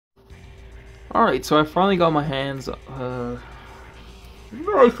Alright, so I finally got my hands. I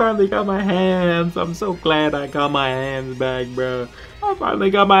finally got my hands. I'm so glad I got my hands back, bro. I finally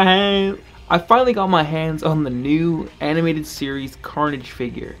got my hands. I finally got my hands on the new animated series Carnage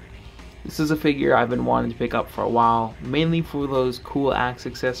figure. This is a figure I've been wanting to pick up for a while, mainly for those cool axe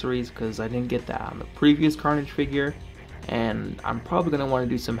accessories because I didn't get that on the previous Carnage figure, and I'm probably going to want to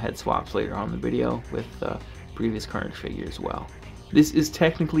do some head swaps later on in the video with the previous Carnage figure as well. This is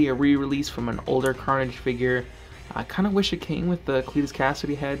technically a re-release from an older Carnage figure. I kind of wish it came with the Cletus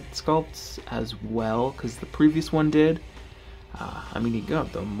Cassidy head sculpts as well, because the previous one did. I mean, he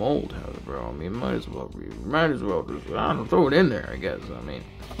got the mold head, bro. I mean, might as well just, I don't know, throw it in there, I guess. I mean,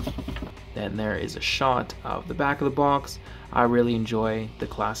 then there is a shot of the back of the box. I really enjoy the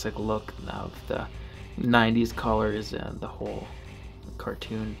classic look of the 90s colors and the whole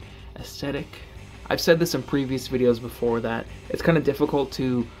cartoon aesthetic. I've said this in previous videos before that it's kind of difficult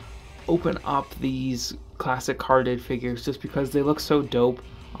to open up these classic carded figures just because they look so dope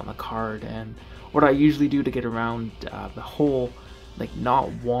on the card, and what I usually do to get around the whole like not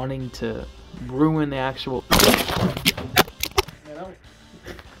wanting to ruin the actual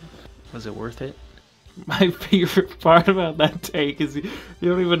was it worth it? My favorite part about that take is you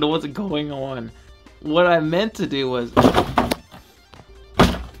don't even know what's going on. What I meant to do was,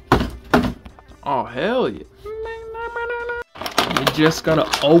 oh hell yeah, you just gotta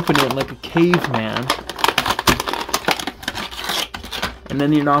open it like a caveman, and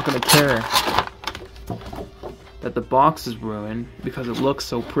then you're not gonna care that the box is ruined because it looks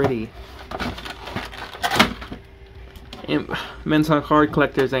so pretty. And mental card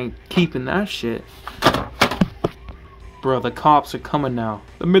collectors ain't keeping that shit. Bro, the cops are coming now.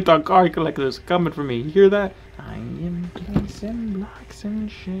 The mental card collectors are coming for me. You hear that? I am placing blocks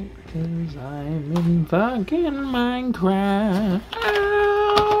and shit cause I'm in fucking Minecraft.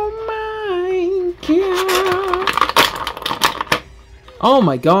 Oh my god. Oh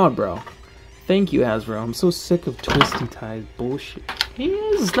my god, bro. Thank you, Hasbro. I'm so sick of Twisty Tie's bullshit.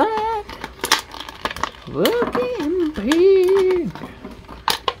 Is that looking pig?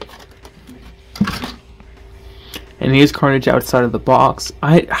 And here's Carnage outside of the box.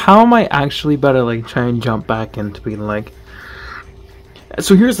 How am I actually better like try and jump back into being like,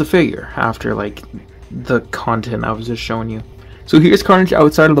 so here's the figure after like the content I was just showing you. So here's Carnage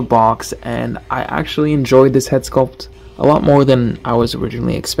outside of the box, and I actually enjoyed this head sculpt a lot more than I was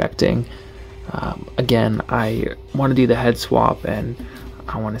originally expecting. Again, I want to do the head swap, and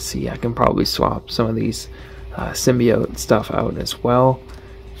I want to see I can probably swap some of these symbiote stuff out as well.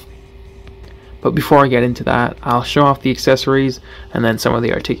 But before I get into that, I'll show off the accessories and then some of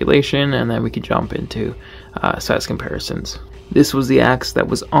the articulation, and then we can jump into size comparisons. This was the axe that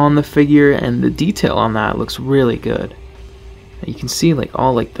was on the figure, and the detail on that looks really good. You can see like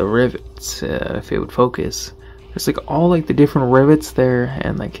all like the rivets, if it would focus. There's like all like the different rivets there,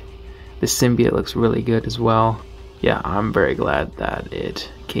 and like the symbiote looks really good as well. Yeah, I'm very glad that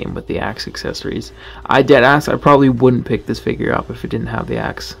it came with the axe accessories. I probably wouldn't pick this figure up if it didn't have the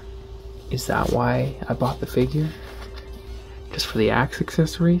axe. Is that why I bought the figure? Just for the axe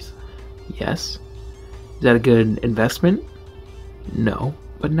accessories? Yes. Is that a good investment? No.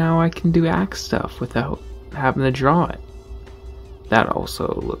 But now I can do axe stuff without having to draw it. That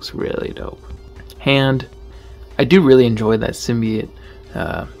also looks really dope. Hand. I do really enjoy that symbiote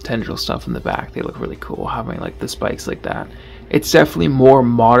tendril stuff in the back. They look really cool, having like the spikes like that. It's definitely more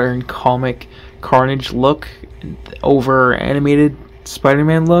modern comic Carnage look over animated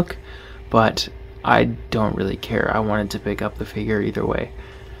Spider-Man look. But I don't really care. I wanted to pick up the figure either way.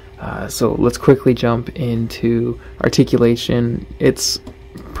 So let's quickly jump into articulation. It's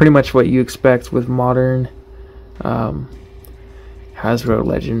pretty much what you expect with modern Hasbro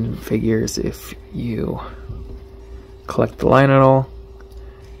Legend figures if you collect the line at all.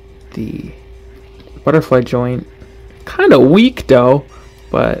 The butterfly joint, kind of weak though,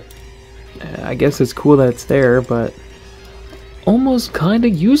 but I guess it's cool that it's there, but almost kind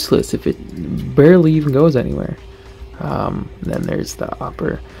of useless if it barely even goes anywhere. Then there's the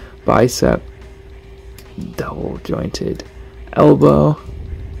upper bicep, double jointed elbow,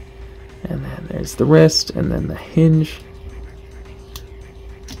 and then there's the wrist, and then the hinge.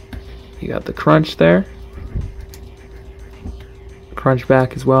 You got the crunch there, crunch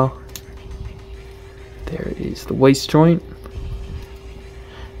back as well. There is the waist joint,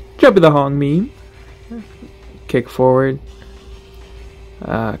 Jumpy the Hong meme, kick forward,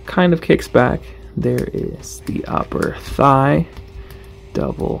 kind of kicks back. There is the upper thigh,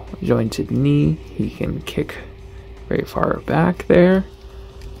 double jointed knee. He can kick very far back there.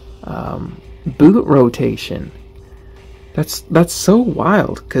 Boot rotation. That's so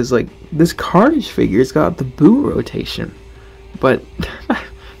wild, because like this Carnage figure's got the boot rotation, but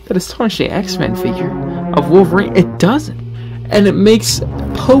that astonishing X-Men figure of Wolverine, it doesn't, and it makes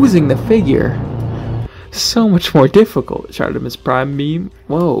posing the figure so much more difficult. Shartimus Prime meme.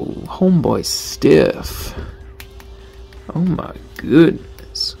 Whoa, homeboy stiff. Oh my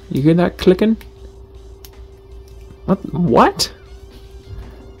goodness, you hear that clicking? What?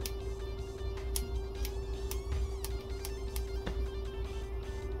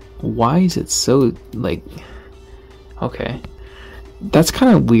 Why is it so, like, okay, that's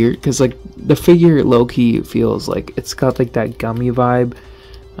kind of weird, because like the figure low-key feels like it's got like that gummy vibe,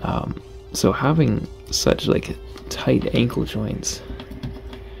 so having such like tight ankle joints,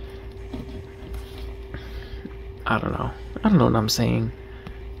 I don't know what I'm saying.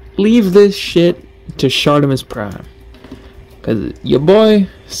 Leave this shit to Shartimus Prime, because your boy,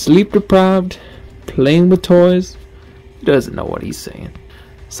 sleep deprived, playing with toys, doesn't know what he's saying.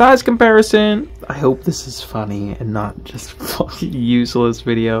 Size comparison. I hope this is funny and not just fucking useless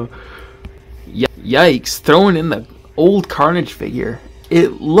video. Yikes, throwing in the old Carnage figure.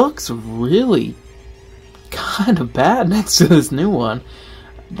 It looks really kind of bad next to this new one.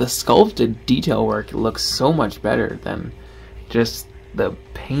 The sculpted detail work looks so much better than just the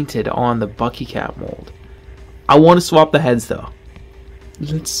painted on the Bucky Cap mold. I want to swap the heads though.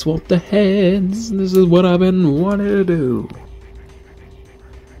 Let's swap the heads. This is what I've been wanting to do.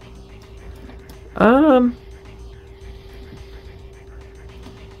 I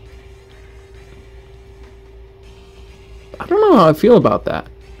don't know how I feel about that.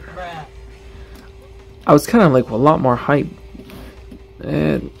 I was kind of like a lot more hype.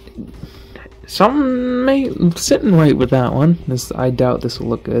 Something ain't sitting right with that one. I doubt this will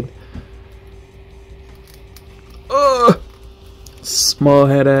look good. Small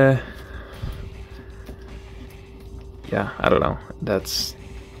head. Yeah, I don't know. That's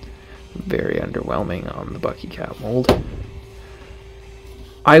very underwhelming on the Bucky Cap mold.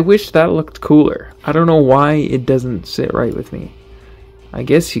 I wish that looked cooler. I don't know why it doesn't sit right with me. I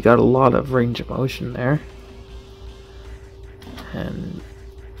guess you got a lot of range of motion there. And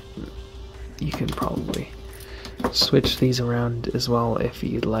you can probably switch these around as well if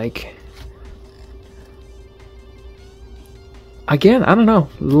you'd like. Again, I don't know.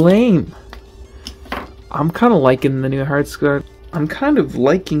 Lame. I'm kind of liking the new heart sculpt. I'm kind of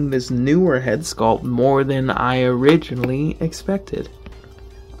liking this newer head sculpt more than I originally expected.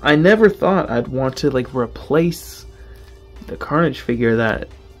 I never thought I'd want to like replace the Carnage figure that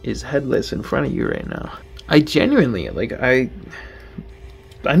is headless in front of you right now. I genuinely, like, I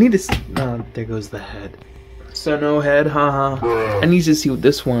need to oh, there goes the head. So no head, haha. I need to see what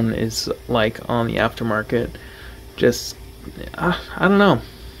this one is like on the aftermarket. Just, I don't know.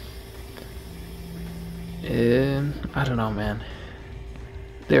 I don't know, man.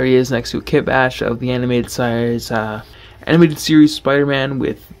 There he is next to Kit Bash of the animated series Spider-Man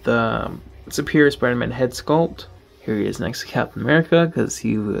with the Superior Spider-Man head sculpt. Here he is next to Captain America because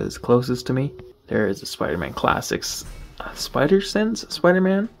he was closest to me. There is a Spider-Man Classics Spider-Sense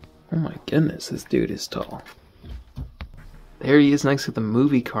Spider-Man. Oh my goodness, this dude is tall. There he is next to the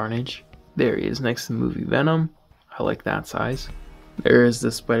movie Carnage. There he is next to the movie Venom. I like that size. There is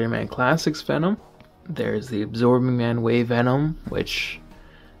the Spider-Man Classics Venom. There's the Absorbing Man Wave Venom, which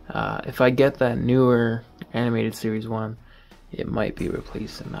if I get that newer animated series one, it might be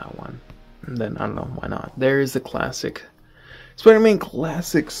replacing that one. And then I don't know, why not? There is the classic Spider-Man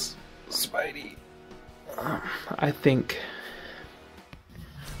Classics Spidey. I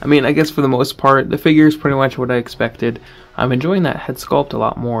guess for the most part, the figure is pretty much what I expected. I'm enjoying that head sculpt a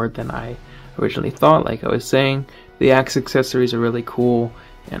lot more than I originally thought. Like I was saying, the axe accessories are really cool,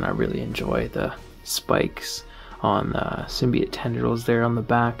 and I really enjoy the spikes on the symbiote tendrils there on the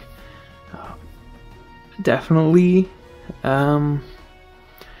back. Definitely, if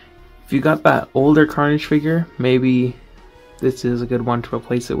you got that older Carnage figure, maybe this is a good one to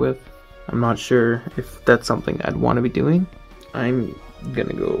replace it with. I'm not sure if that's something I'd want to be doing. I'm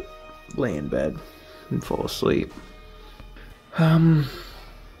gonna go lay in bed and fall asleep.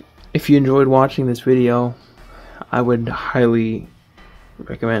 If you enjoyed watching this video, I would highly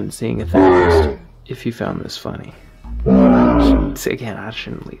recommend seeing a therapist if you found this funny. Again, I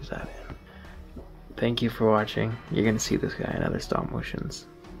shouldn't leave that in. Thank you for watching. You're gonna see this guy in other stop motions.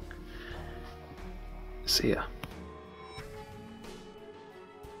 See ya.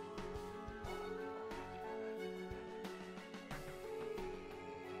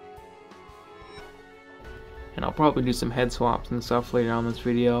 And I'll probably do some head swaps and stuff later on this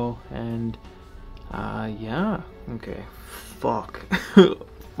video. And yeah. Okay. Fuck.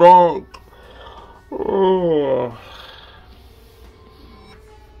 Fuck. Oh.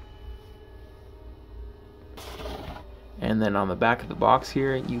 And then on the back of the box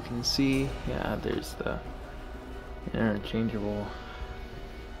here, you can see, yeah, there's the interchangeable.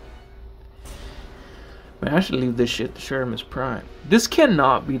 I should leave this shit to Sherman's Prime. This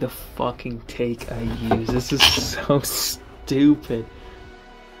cannot be the fucking take I use. This is so stupid.